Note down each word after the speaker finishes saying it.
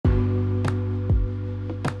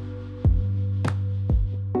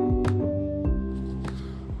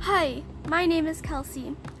My name is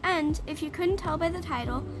Kelsey, and if you couldn't tell by the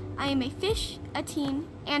title, I am a fish, a teen,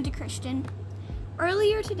 and a Christian.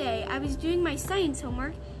 Earlier today, I was doing my science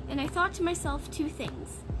homework, and I thought to myself two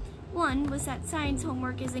things. One was that science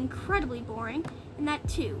homework is incredibly boring, and that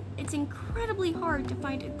two, it's incredibly hard to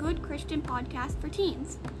find a good Christian podcast for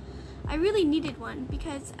teens. I really needed one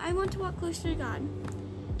because I want to walk closer to God.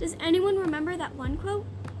 Does anyone remember that one quote?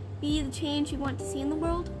 Be the change you want to see in the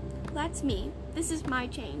world? That's me. This is my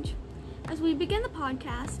change. As we begin the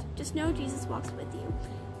podcast, just know Jesus walks with you,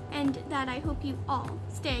 and that I hope you all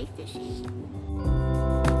stay fishy.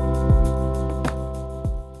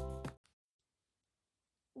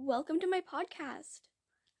 Welcome to my podcast.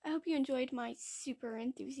 I hope you enjoyed my super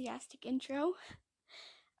enthusiastic intro.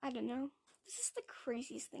 I don't know. This is the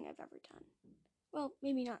craziest thing I've ever done. Well,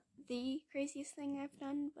 maybe not the craziest thing I've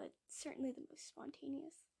done, but certainly the most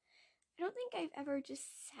spontaneous. I don't think I've ever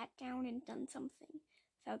just sat down and done something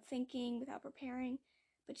without thinking, without preparing,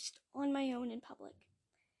 but just on my own in public.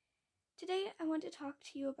 Today, I want to talk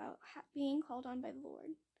to you about being called on by the Lord.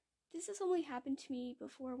 This has only happened to me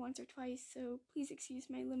before once or twice, so please excuse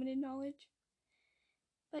my limited knowledge.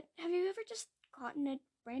 But have you ever just gotten a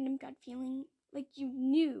random gut feeling, like you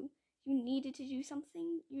knew you needed to do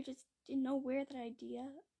something, you just didn't know where that idea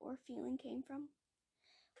or feeling came from?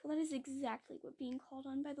 Well, that is exactly what being called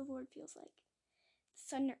on by the Lord feels like.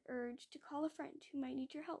 The sudden urge to call a friend who might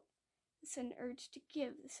need your help. The sudden urge to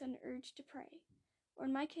give. The sudden urge to pray. Or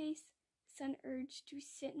in my case, the sudden urge to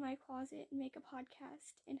sit in my closet and make a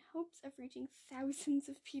podcast in hopes of reaching thousands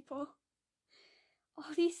of people.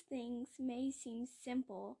 All these things may seem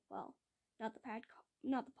simple. Well, not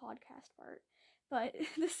the podcast part, but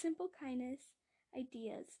the simple kindness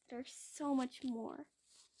ideas that are so much more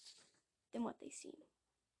than what they seem.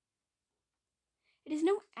 It is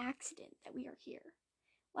no accident that we are here.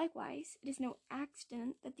 Likewise, it is no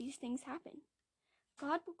accident that these things happen.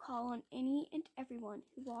 God will call on any and everyone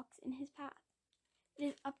who walks in his path. It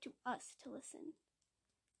is up to us to listen.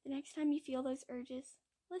 The next time you feel those urges,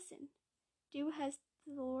 listen. Do as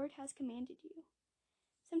the Lord has commanded you.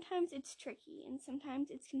 Sometimes it's tricky and sometimes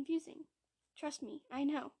it's confusing. Trust me, I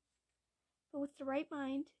know. But with the right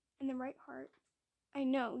mind and the right heart, I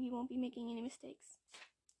know you won't be making any mistakes.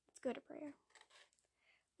 Let's go to prayer.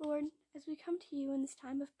 Lord, as we come to you in this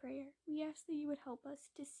time of prayer, we ask that you would help us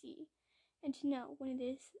to see and to know when it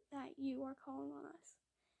is that you are calling on us.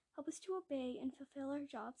 Help us to obey and fulfill our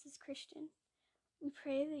jobs as Christian. We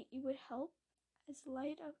pray that you would help us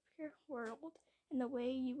light up your world in the way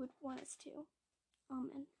you would want us to.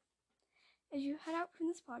 Amen. As you head out from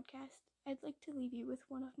this podcast, I'd like to leave you with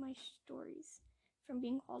one of my stories from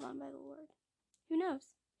being called on by the Lord. Who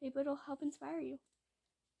knows? Maybe it'll help inspire you.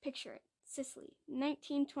 Picture it. Sicily,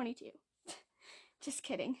 1922. Just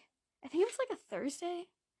kidding. I think it was like a Thursday.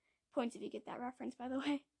 Points if you get that reference, by the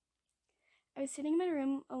way. I was sitting in my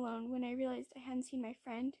room alone when I realized I hadn't seen my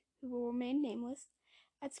friend, who will remain nameless,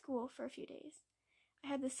 at school for a few days. I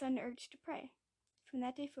had the sudden urge to pray. From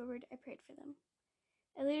that day forward, I prayed for them.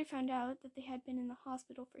 I later found out that they had been in the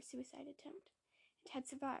hospital for a suicide attempt and had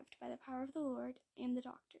survived by the power of the Lord and the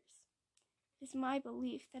doctors. It is my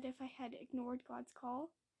belief that if I had ignored God's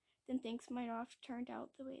call, then things might not have turned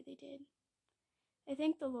out the way they did. I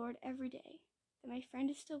thank the Lord every day that my friend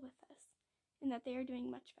is still with us and that they are doing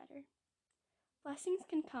much better. Blessings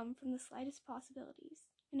can come from the slightest possibilities,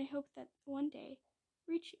 and I hope that one day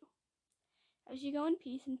reach you. As you go in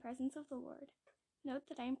peace and presence of the Lord, note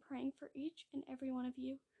that I am praying for each and every one of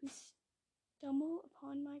you who stumble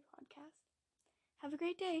upon my podcast. Have a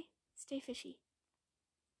great day. Stay fishy.